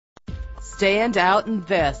Stand out in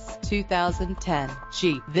this 2010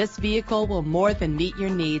 Jeep. This vehicle will more than meet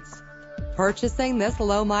your needs. Purchasing this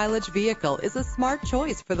low-mileage vehicle is a smart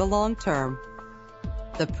choice for the long term.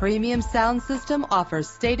 The premium sound system offers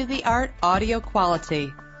state-of-the-art audio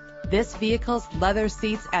quality. This vehicle's leather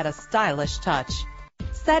seats add a stylish touch.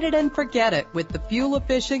 Set it and forget it with the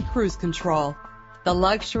fuel-efficient cruise control. The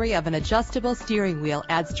luxury of an adjustable steering wheel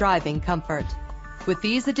adds driving comfort. With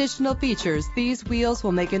these additional features, these wheels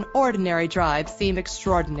will make an ordinary drive seem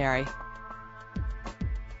extraordinary.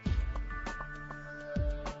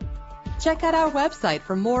 Check out our website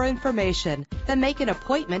for more information, then make an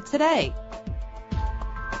appointment today.